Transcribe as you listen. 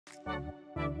Hi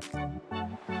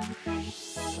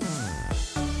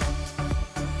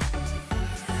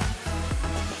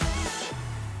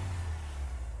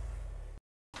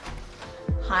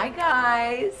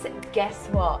guys, guess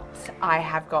what? I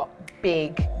have got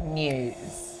big news.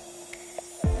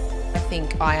 I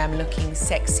think I am looking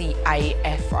sexy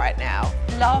AF right now.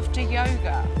 Laughter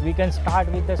yoga. We can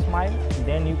start with the smile,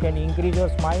 then you can increase your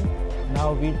smile.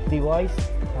 Now with the voice.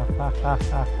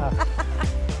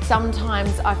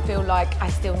 Sometimes I feel like I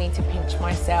still need to pinch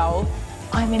myself.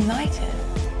 I'm enlightened.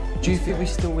 Do you think we're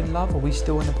still in love? Are we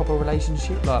still in a proper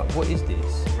relationship? Like, what is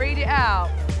this? Read it out.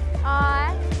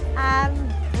 I am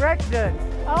pregnant.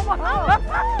 Oh my God.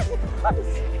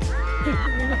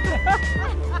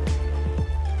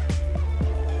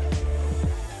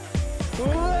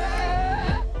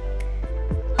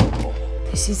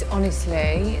 This is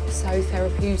honestly so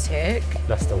therapeutic.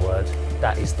 That's the word.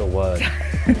 That is the word.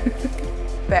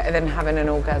 Better than having an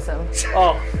orgasm.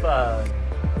 Oh, Fern.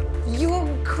 You're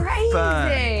crazy.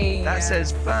 Fern. That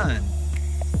says Fern.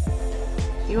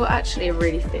 You're actually a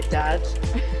really fit dad.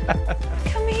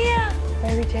 Come here.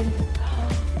 Very gentle.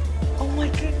 Oh my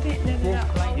goodness.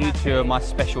 No. You two are my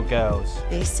special girls.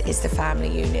 This is the family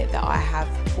unit that I have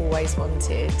always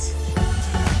wanted.